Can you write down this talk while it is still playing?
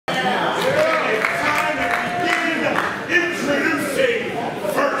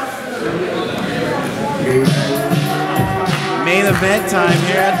event time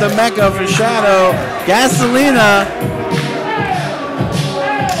here at the Mecca for Shadow. Gasolina.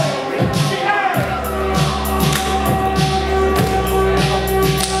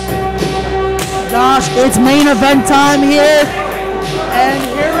 Josh, it's main event time here. And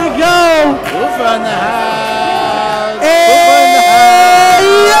here we go. Buffa in the house.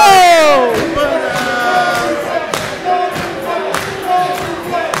 Ayyyooo!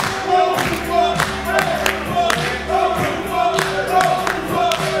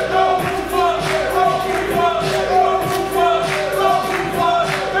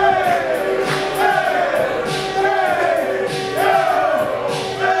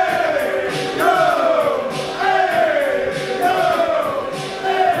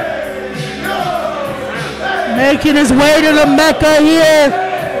 Making his way to the Mecca here,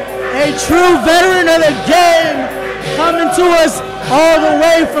 a true veteran of the game, coming to us all the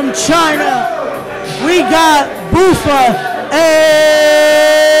way from China. We got Buffa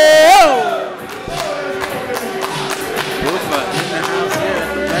Ayyyooo. Buffa in the house here at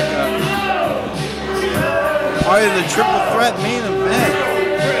the Mecca. Part of the triple threat main event.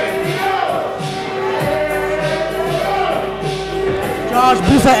 Josh,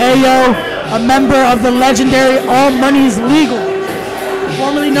 Buffa Ayyyooo, a member of the legendary All Money is Legal,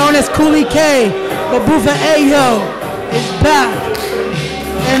 formerly known as Coolie K, but Buffa Ayyyooo is back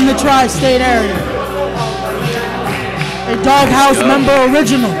in the tri-state area. A Doghouse member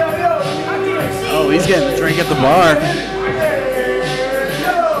original. Oh, he's getting a drink at the bar.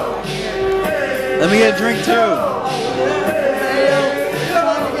 Let me get a drink too.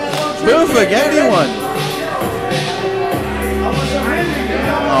 Buffa, get me one.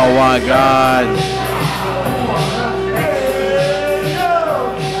 Oh my God.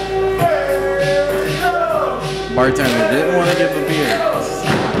 Bartender didn't want to give a beer.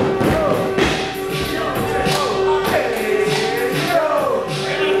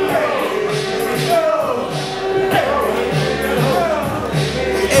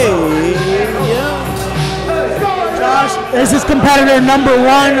 Hey, Josh, this is competitor number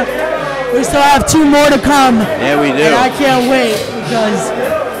 1. We still have 2 more to come. Yeah, we do. And I can't wait because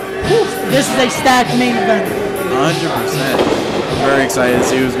this is a stacked main event. 100%. Very excited to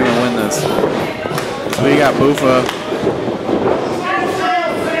see who's going to win this. So we got Buffa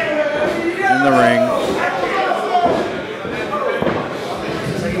in the ring.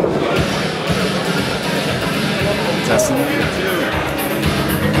 Testing number 2.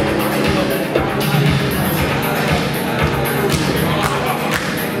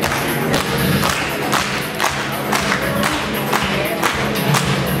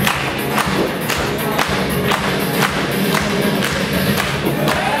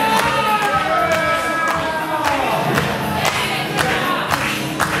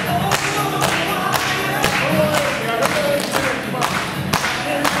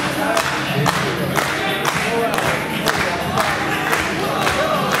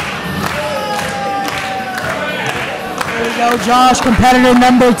 Josh, competitor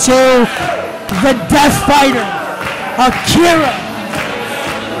number 2, the Death Fighter, Akira.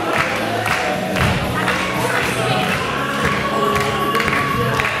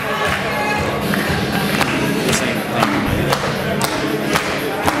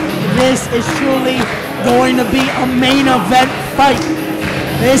 This is truly going to be a main event fight.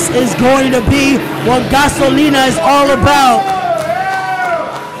 This is going to be what Gasolina is all about.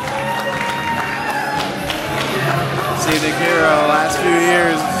 Akira, the last few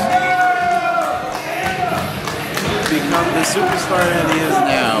years, become the superstar that he is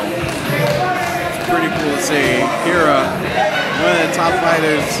now. It's pretty cool to see. Akira, one of the top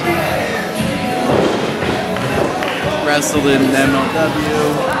fighters, wrestled in MLW.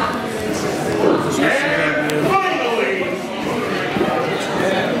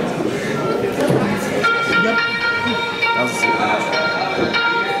 Yep. That was a super match.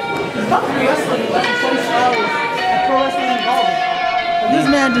 This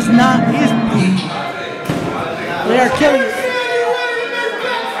man does not, they are killing it.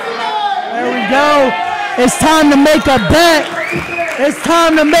 There we go. It's time to make a bet. It's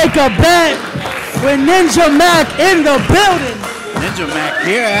time to make a bet with Ninja Mack in the building. Ninja Mack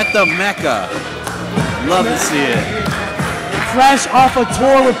here at the Mecca. Love to see it. Fresh off a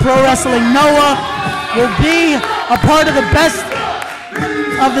tour with Pro Wrestling Noah, will be a part of the best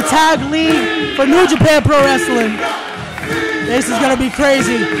of the tag league for New Japan Pro Wrestling. This is going to be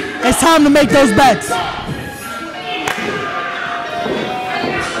crazy. It's time to make those bets.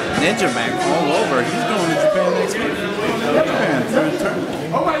 Ninja Mack all over. He's going to Japan next week. Japan, third turn.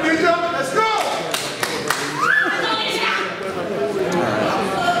 All right, Ninja, let's go!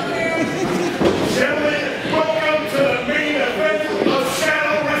 Gentlemen, welcome to the main event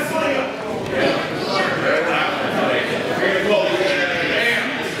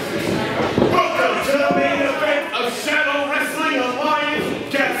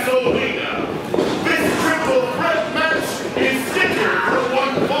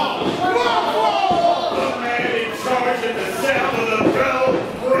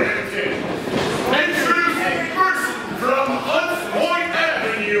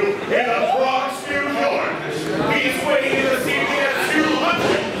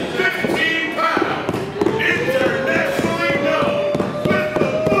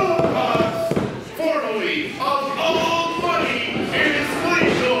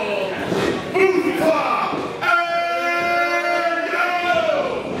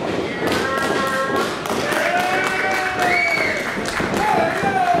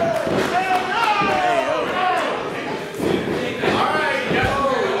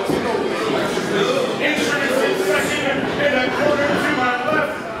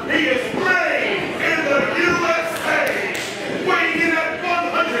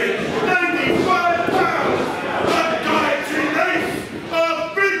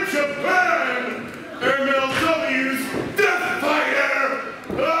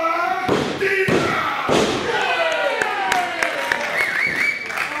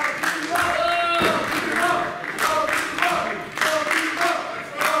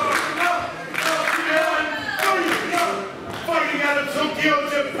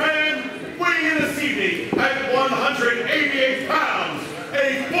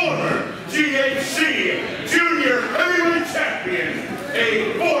GHC Junior Heavyweight Champion,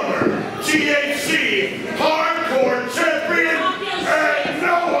 a former GHC Hardcore Champion, and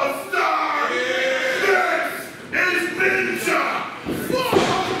Noah Star. This is Ninja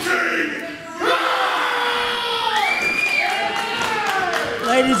fucking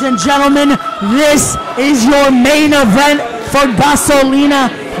Ladies and gentlemen, this is your main event for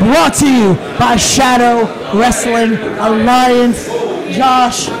Gasolina, brought to you by Shadow Wrestling Alliance.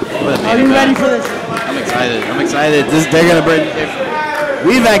 Josh, are you ready for this? I'm excited. I'm excited. They're gonna bring.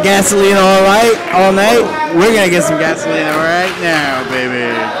 We've had Gasolina all night. We're gonna get some Gasolina right now,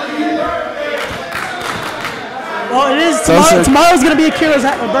 baby. Well, it is tomorrow. Tomorrow's gonna be Akira's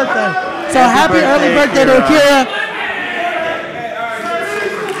birthday. So happy early birthday to Akira.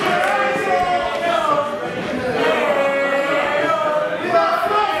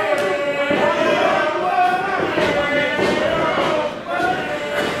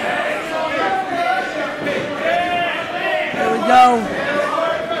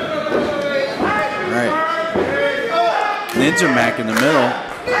 Right. Ninja Mack in the middle.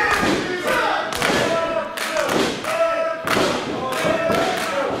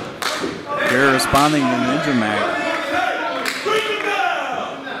 You're responding to Ninja Mack.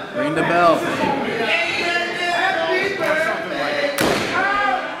 Ring the bell.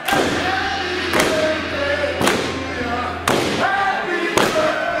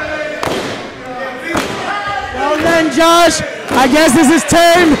 Well then, Josh, I guess this is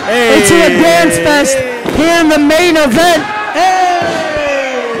turned into a dance fest here in the main event.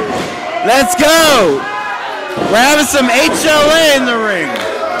 Hey! Let's go! We're having some HLA in the ring.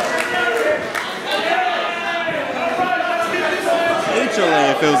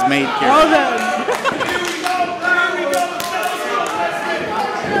 HLA if it was made here. Well then.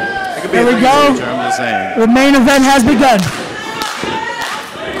 There we go. I'm just saying. The main event has begun.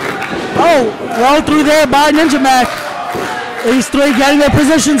 Oh, roll through there by Ninja Mack. These three getting their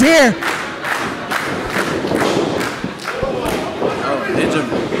positions here. Oh, Ninja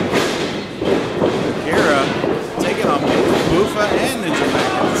Akira taking on Buffa and Ninja Mack.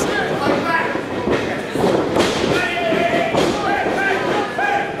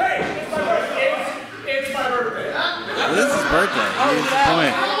 It's my birthday. Well, this is his birthday. Here's the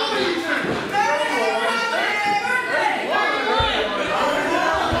point.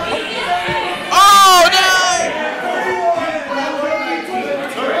 Oh no!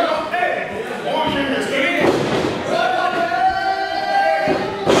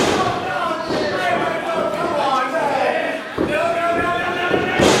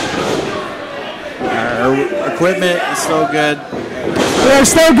 Our equipment is still good. We are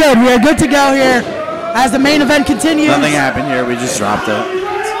still good. We are good to go here as the main event continues. Nothing happened here. We just dropped it.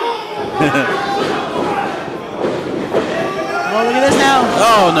 Well, look at this now.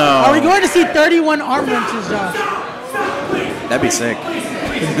 Oh no! Are we going to see 31 arm wrenches, Josh? That'd be sick.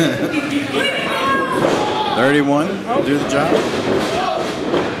 31, do the job.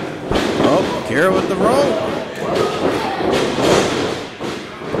 Oh, Akira with the roll.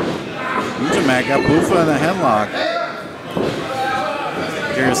 Ninja Mack got Buffa in a headlock.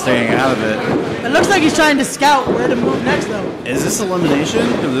 Akira staying out of it. It looks like he's trying to scout where to move next, though. Is this elimination?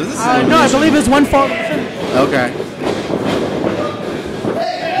 No, I believe it's one fall. Okay.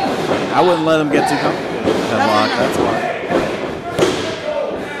 I wouldn't let him get too comfortable. Headlock, that's why.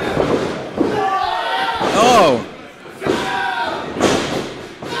 Oh!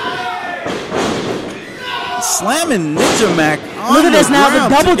 Slamming Ninja Mack on Look at this now, the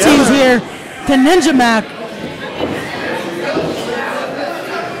double teams here to Ninja Mack.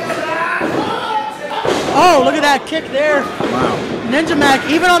 Oh, look at that kick there. Wow. Ninja Mack,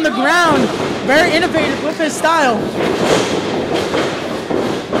 even on the ground, very innovative with his style.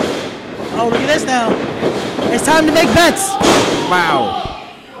 Oh, look at this now. It's time to make bets. Wow.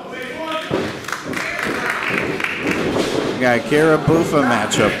 We got a Akira Buffa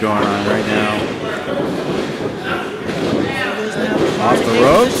matchup going on right now. Off the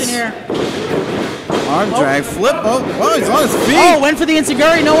ropes. Arm drag, flip. Oh, he's on his feet. Oh, went for the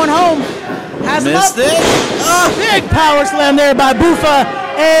Insiguri, no one home. Has him up. Missed it. Oh. Big power slam there by Buffa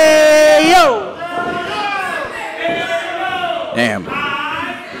Ayyyooo. Damn.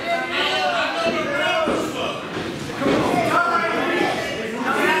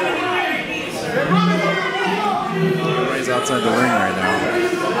 Everybody's outside the ring right now.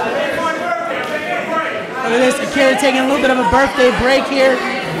 Look at this, Akira taking a little bit of a birthday break here.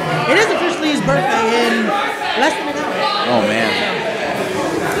 It is officially his birthday in less than an hour. Oh, man. Yeah.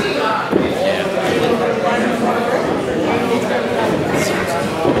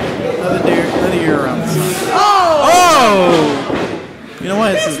 Another year around the sun. Oh! Oh! You know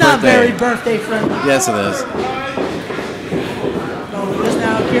when it's his It's not birthday. very birthday friendly. Yes, it is. Oh, look at this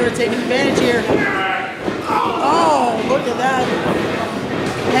now. Akira taking advantage here. Oh, look at that.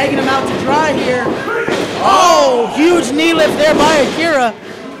 Hanging him out to dry here. Oh, huge knee lift there by Akira.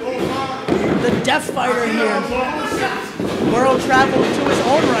 The Death Fighter here. World traveled to his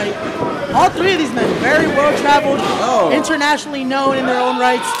own right. All three of these men, very world traveled, internationally known in their own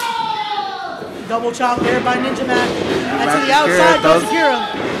rights. Double chop there by Ninja Mack. And to the outside goes Akira.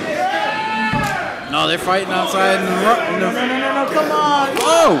 No, they're fighting outside. No, come on.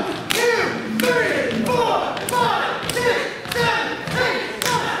 Oh!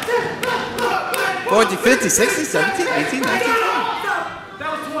 40, 50, 60, 17, 18, 19.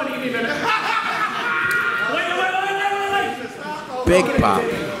 That was 20. Give me a minute. Wait. Big pop.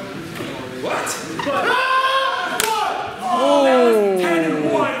 What?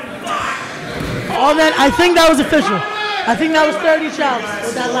 Oh, man, I think that was official. I think that was 30 chops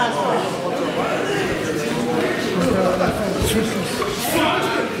with that last one.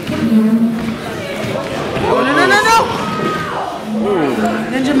 No.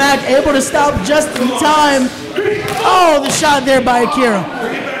 Ninja Mack able to stop just in time. Oh, the shot there by Akira.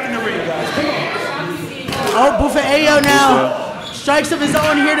 Oh, Buffa Ayyyooo now. Strikes of his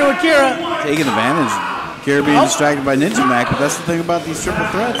own here to Akira. Taking advantage. Akira being distracted by Ninja Mack, but that's the thing about these triple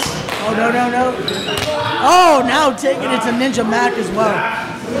threats. Oh, no. Oh, now taking it to Ninja Mack as well.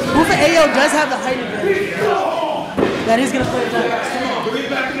 Buffa Ayyyooo does have the height advantage. That he's going to play that. Bring it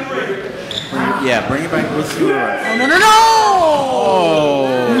back in the ring. Yeah, bring it back. Let's do it right. Oh, no.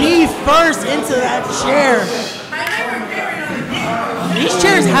 Oh. Knee first into that chair. These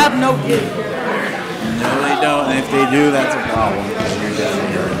chairs have no give. No, they don't. And if they do, that's a problem. You're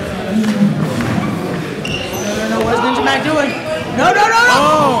definitely hurt. No, what is Ninja Mack doing? No.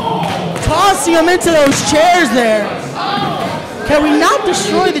 Oh. Tossing him into those chairs there. Can we not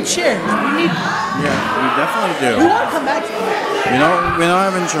destroy the chairs? We need. Yeah, we definitely do. We want to come back to that. We don't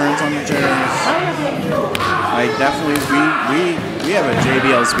have insurance on the chairs. I definitely we have a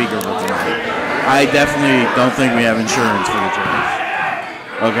JBL speaker for tonight. I definitely don't think we have insurance for the chairs.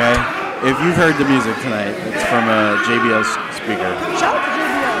 Okay? If you've heard the music tonight, it's from a JBL speaker. Shout out to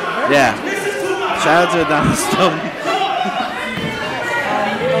JBL. Yeah. Shout out to Don Stone.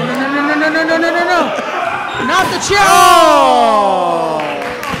 No. Not the chair. Oh!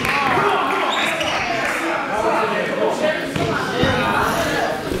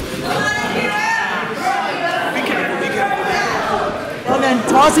 Well then,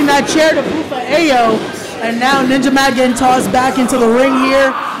 tossing that chair to Buffa Ayyyooo, and now Ninja Mack getting tossed back into the ring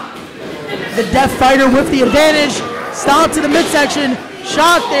here. The Death Fighter with the advantage. Stomp to the midsection.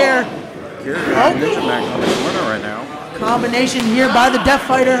 Shot there. Ninja Mack on the corner right now. Combination here by the Death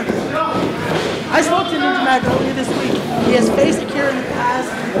Fighter. I spoke to Ninja Mack earlier this week. He has faced Akira in the past.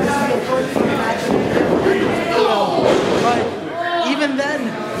 This will be a first match. But even then,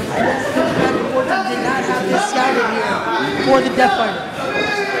 I guess Ninja Mack unfortunately did not have this scouted here for the Death Fighter.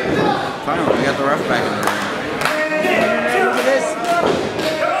 Finally, we got the ref back in the ring. Look at this.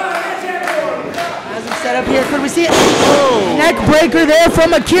 As we set up here, could we see it? Oh. Neck breaker there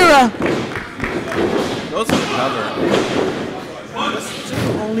from Akira. Goes to the cover.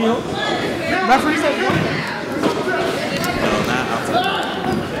 Only referee says no.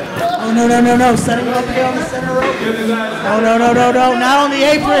 Oh, no. Setting him up here on the center rope. Oh, no. Not on the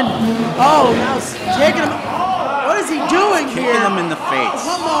apron. Oh, now taking him. What is he doing here? Kicking him in the face.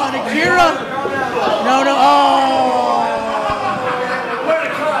 Come on, Akira. No. Oh.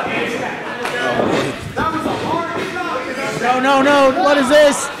 No. What is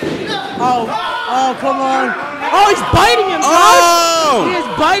this? Oh, come on. Oh, he's biting him, guys. Oh! He is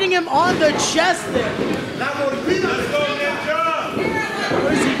biting him on the chest there.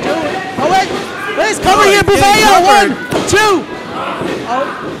 What is he doing? Oh, wait. Let's cover here, Buffa Ayyyooo. 1, 2. Oh,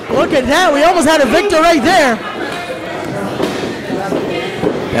 look at that. We almost had a victor right there.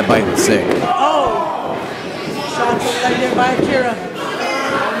 That bite was sick. Oh. Shot to the leg there by Akira.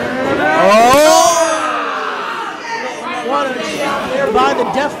 Oh! What a shot there by the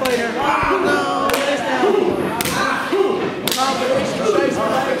Death Fighter. No, look at this now. Combination strikes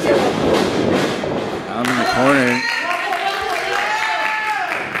by Akira. I'm in the corner.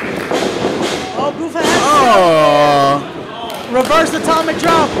 Oh, Buffa has reverse atomic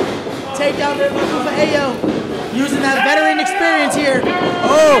drop. Takedown there by Buffa Ayyyooo. Using that veteran experience here.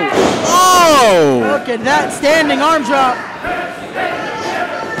 Oh! Look at that standing arm drop.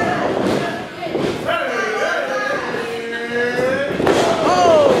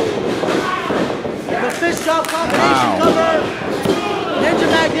 Fist drop combination cover. Ninja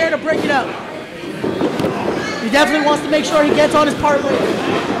Mack there to break it up. He definitely wants to make sure he gets on his part weight.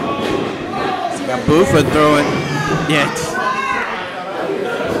 Got Buffa throwing. Yeah.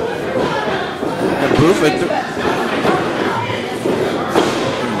 Got Buffa.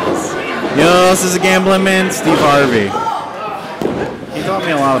 Yo, this is a gambling man, Steve Harvey. He taught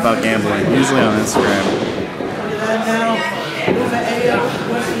me a lot about gambling, usually on Instagram. And now, Buffa Ayyyooo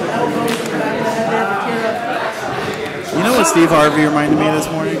with the elbows to the back of the head there for Akira. You know what Steve Harvey reminded me of this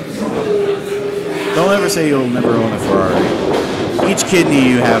morning? Don't ever say you'll never own a Ferrari. Each kidney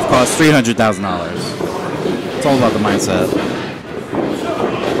you have costs $300,000. It's all about the mindset.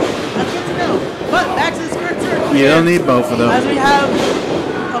 That's good to know. But back to the script circle. You don't need both of them. As we have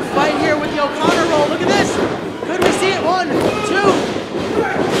a fight here with the O'Connor roll. Look at this. Could we see it? 1, 2.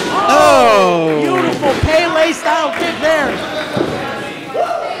 Oh! Beautiful Pele style kick there.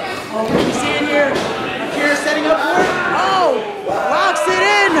 Oh, what we see in here? Akira setting up for it. Oh! Locks it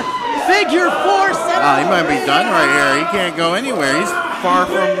in. Figure 4, 7. He might be done right here. He can't go anywhere. He's far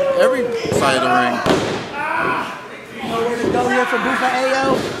from every side of the ring. Nowhere to go here for Buffa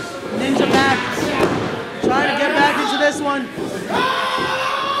Ayyyooo. Ninja Mack trying to get back into this one.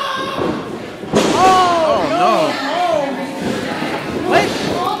 Oh no. Wait.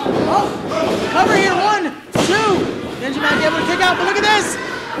 Oh, cover here. 1, 2. Ninja Mack able to kick out, but look at this.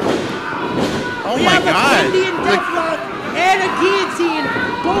 Oh We my have God. an Indian death lock and a guillotine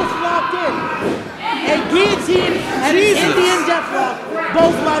both locked in. A guillotine and an Indian death lock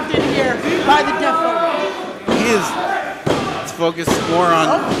both locked in here by the death lock. He is focused more on.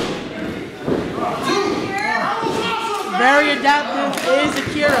 Very adaptive is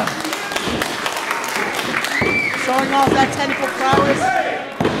Akira. Showing off that technical prowess.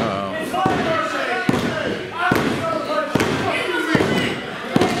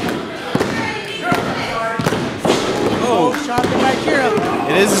 Oh, shot by Akira.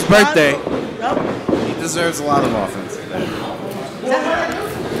 It is his birthday. Yep. He deserves a lot of offense.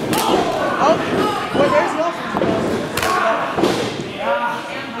 Oh, wait, there's the offense.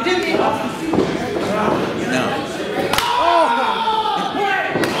 He didn't need offense. No. Oh.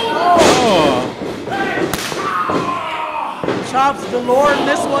 Chops galore in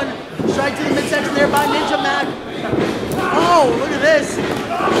this one. Strike to the midsection there by Ninja Mack. Oh, look at this.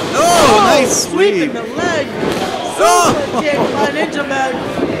 Oh, nice sweeping sweep. the leg. Super kick by Ninja Mack.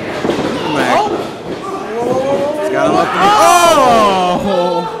 Mack. Oh. He's got him up in the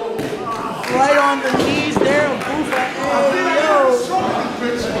Right on the knees there of Buffa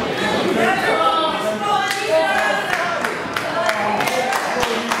Ayyyooo.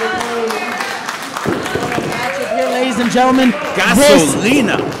 Matchup here, ladies and gentlemen.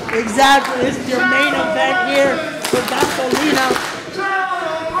 Gasolina. Exactly. This is your main event here for Gasolina.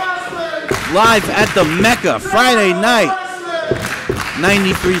 Live at the Mecca, Friday night.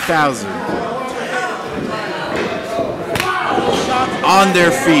 93,000. On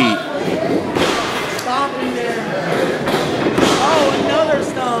their feet. Stomping there. Oh, another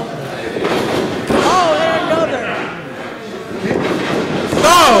stomp. Oh, and another.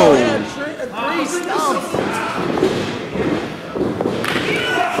 Oh! And three stomps.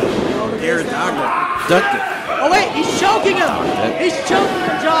 Here, ducked it. Oh, wait, he's choking him. He's choking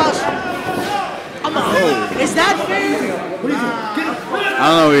him, Josh. Come on. Oh. Is that fair? I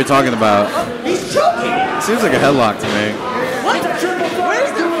don't know what you're talking about. He's choking. Seems like a headlock to me. What?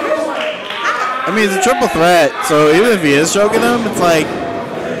 Where's the... I mean, it's a triple threat, so even if he is choking him, it's like,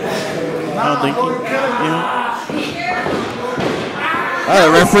 I don't think he, the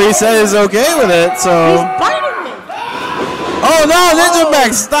referee said he's okay with it, so. He's biting me. Oh no, Ninja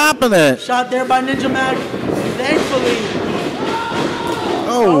Mack stopping it. Shot there by Ninja Mack. Thankfully.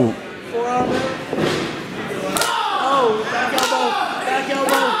 Oh. Forearm there. Oh, back elbow. Back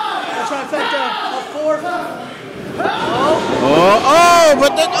elbow. A trifecta. A fourth. Oh,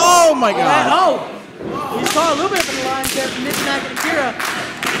 but then, oh my God. Oh, he saw a little bit from the line there from Ninja Mack and Akira.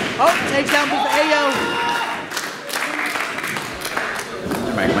 Oh, takes down Buffa Ayyyooo.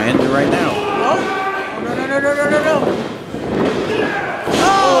 Ninja Mack might end it right now. Oh, no.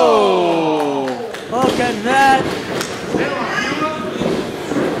 Oh, look at that.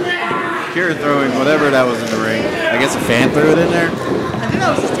 Akira throwing whatever that was in the ring. I guess a fan threw it in there. I think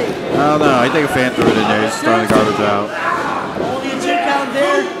that was his tape. I don't know. I think a fan threw it in there. He's just throwing the garbage out. Only a 2 count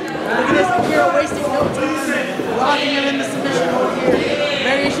there. Look at this, Akira wasting no time. Locking him in the submission hold here.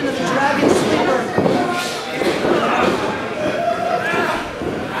 Variation of the Dragon Sleeper.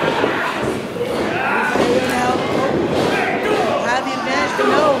 Now, have the advantage, but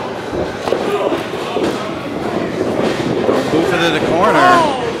no. Buffa to the corner.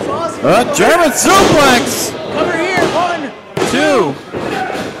 Oh, German suplex. cover here, 1, 2.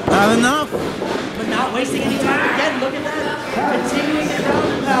 Not enough. but not wasting any time. Continuing to ground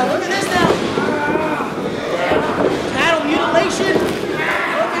and pound. Look at this now. Cattle mutilation.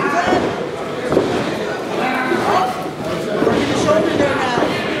 Look at that. Oh, working the shoulder there now.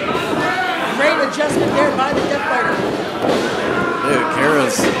 Great adjustment there by the Death Fighter. Dude,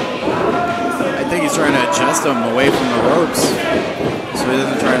 Akira's, I think he's trying to adjust him away from the ropes so he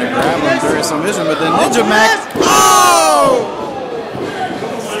doesn't try to grab him during submission, but then Ninja Mack. Oh!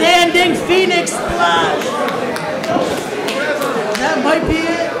 Standing Phoenix Splash. That might be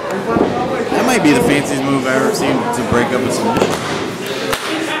it. That might be the fanciest move I've ever seen to break up a submission.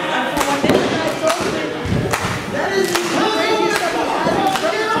 That is the craziest stuff he has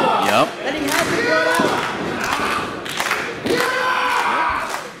in front. Yep. That he has to go out.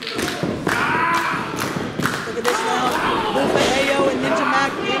 Look at this now. Buffa Ayyyooo and Ninja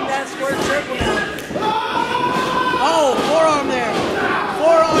Mack in that square circle now. Oh, forearm there.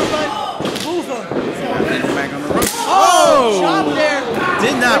 Forearm by Buffa. Ninja Mack on the ropes. Oh, chop there.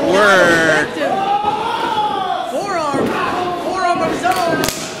 Did not work. Forearm of his own.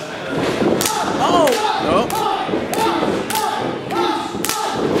 Oh. Nope.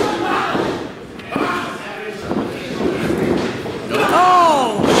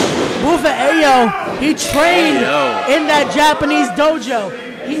 Oh. Buffa Ayyyooo, he trained in that Japanese dojo.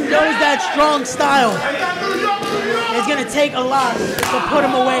 He knows that strong style. It's going to take a lot to put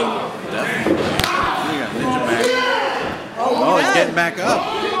him away. Ninja Mack. Oh, he's getting back up.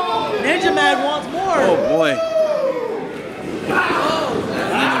 Ninja Mack wants more. Oh, boy.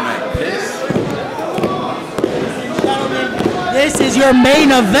 Ninja Mack pissed. Gentlemen, this is your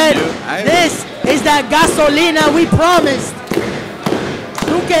main event. This is that Gasolina we promised.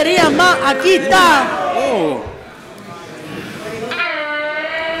 Tú querías más, aquí está. Oh.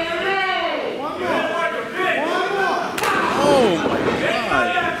 Oh, my God.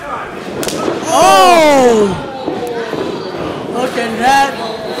 Oh! Look at that.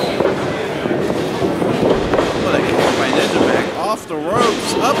 What a kick by Ninja Mack. Off the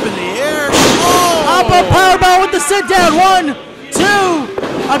ropes, up in the air. Oh! Up a powerbomb with the sit down. 1, 2.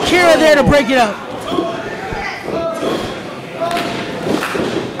 Akira there to break it up.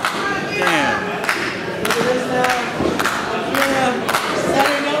 Damn. Look at this now. Akira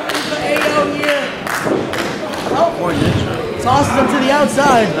setting up for Ayyyooo here. Oh, Poor Ninja. tosses him to the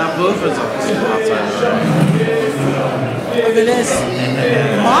outside. Not Buffa's outside. Look at this.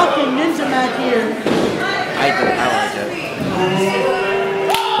 Mocking Ninja Mack here. I like it.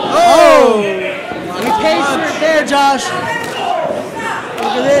 Oh! We paid for it there, Josh.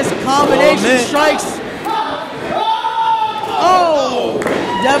 Look at this. Combination strikes. Oh!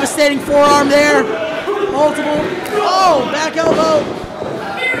 Devastating forearm there. Multiple. Oh! Back elbow.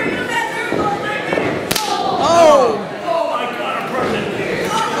 Oh!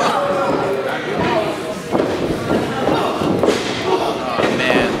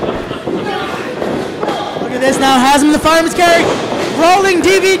 This now has him in the fireman's carry. Rolling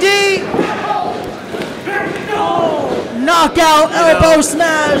DVD. Oh, knockout elbow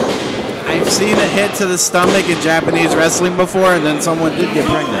smash. I've seen a hit to the stomach in Japanese wrestling before, and then someone did get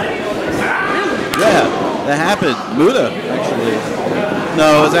pregnant. Yeah, that happened. Muda, actually.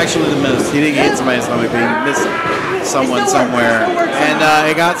 No, it was actually the Miz. He didn't hit somebody's stomach, but he missed someone somewhere, and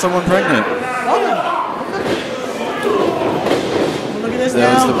it got someone pregnant. Look at this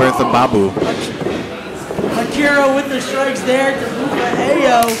That was now. the birth of Babu. Akira with the strikes there to Buffa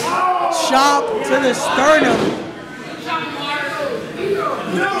Ayyyooo. Chop to the sternum.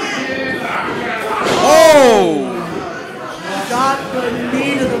 Oh! Got the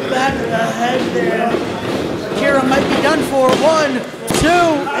knee to the back of the head there. Akira might be done for. 1, 2,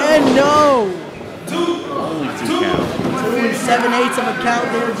 and no. Only 2 count. 2 7/8 of a count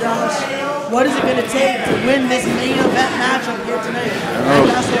there, Josh. What is it going to take to win this main event matchup here tonight?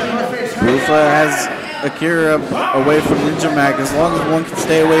 Buffa has Akira away from Ninja Mack. As long as one can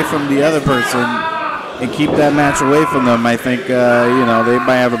stay away from the other person and keep that match away from them, I think you know, they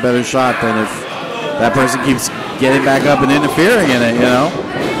might have a better shot than if that person keeps getting back up and interfering in it, you know.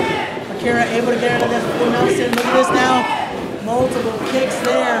 Akira able to get out of that full Nelson. Look at this now. Multiple kicks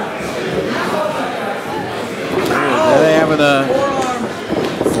there. They're having a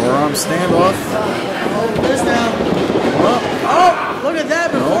forearm standoff. Oh, look at this now. Oh, look at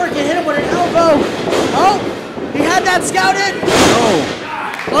that. Before he can hit him with an elbow. Oh, he had that scouted. Oh.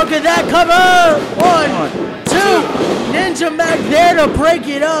 Look at that cover. 1, 2. Ninja Mack there to break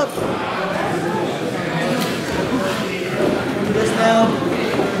it up. Look at this now.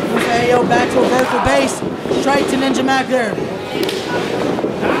 Buffa Ayyyooo back to a vertical base. Strike to Ninja Mack there.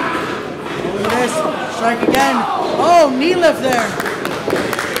 Look at this. Strike again. Oh, knee lift there.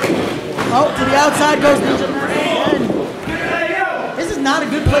 Oh, to the outside goes Ninja Mack again. not a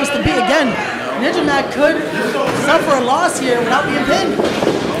good place to be. Again, Ninja Mack could suffer a loss here without being pinned.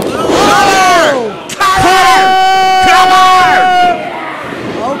 Oh! Cover!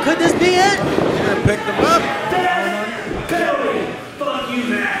 Oh, could this be it? Yeah, picked him up.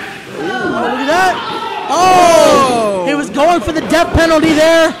 Oh, look at that. Oh! He was going for the death penalty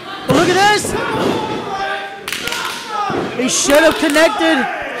there. But look at this. He should have connected.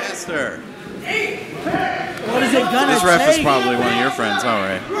 Yes, sir. What is it gonna This ref is take? probably one of your friends, all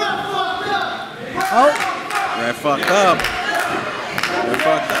right. Oh, Ref fucked up. Ref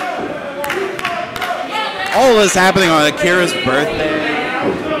fucked up. All this happening on Akira's birthday.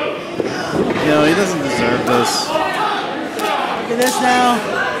 You know, he doesn't deserve this. look at this now.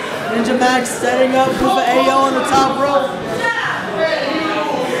 Ninja Mack setting up Buffa Ayyyooo on the top rope.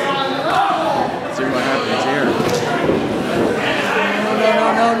 Let's see what happens here.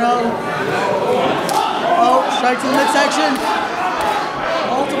 No. Oh, strike to the midsection.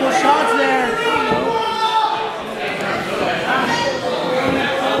 Multiple shots there.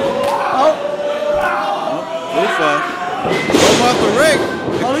 Oh, Buffa. Come off the ring.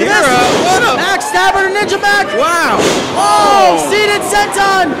 oh look Akira, at this. what a... Backstabber to Ninja Mack. Wow. Oh, seated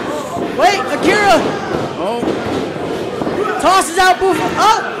senton. Wait, Akira Oh, tosses out Buffa.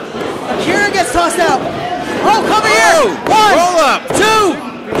 Oh, Akira gets tossed out. Oh, cover here. One, roll up. 2,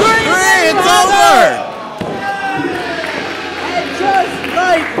 3, It's over. And just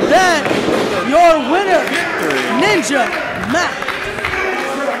like that, your winner, Ninja Mack.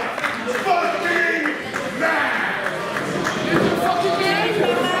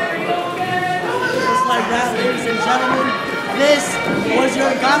 Just like that, ladies and gentlemen, this was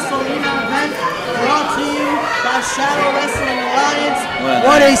your Gasolina event brought to you by Shadow Wrestling Alliance.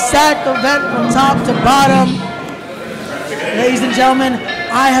 What a stacked event from top to bottom. Ladies and gentlemen,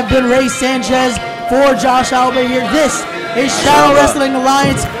 I have been Ray Sanchez for Josh Alba here. This is Shadow Wrestling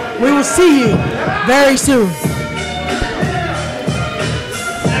Alliance. We will see you very soon.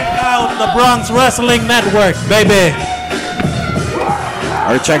 Check out the Bronx Wrestling Network, baby.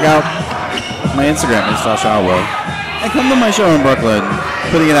 Or check out my Instagram, it's Josh Alba. And come to my show in Brooklyn.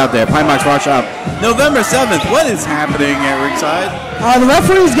 Putting it out there, Pine Box Rock Shop. November 7th, what is happening at ringside? The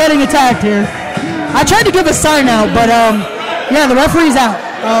referee's getting attacked here. I tried to give a sign out, but yeah, the referee's out.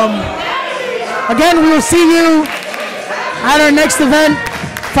 Again, we will see you at our next event.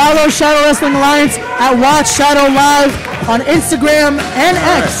 Follow Shadow Wrestling Alliance at Watch Shadow Live on Instagram and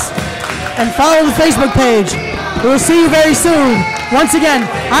X. And follow the Facebook page. We will see you very soon. Once again,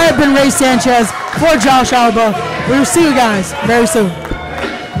 I have been Ray Sanchez for Josh Alba. We will see you guys very soon.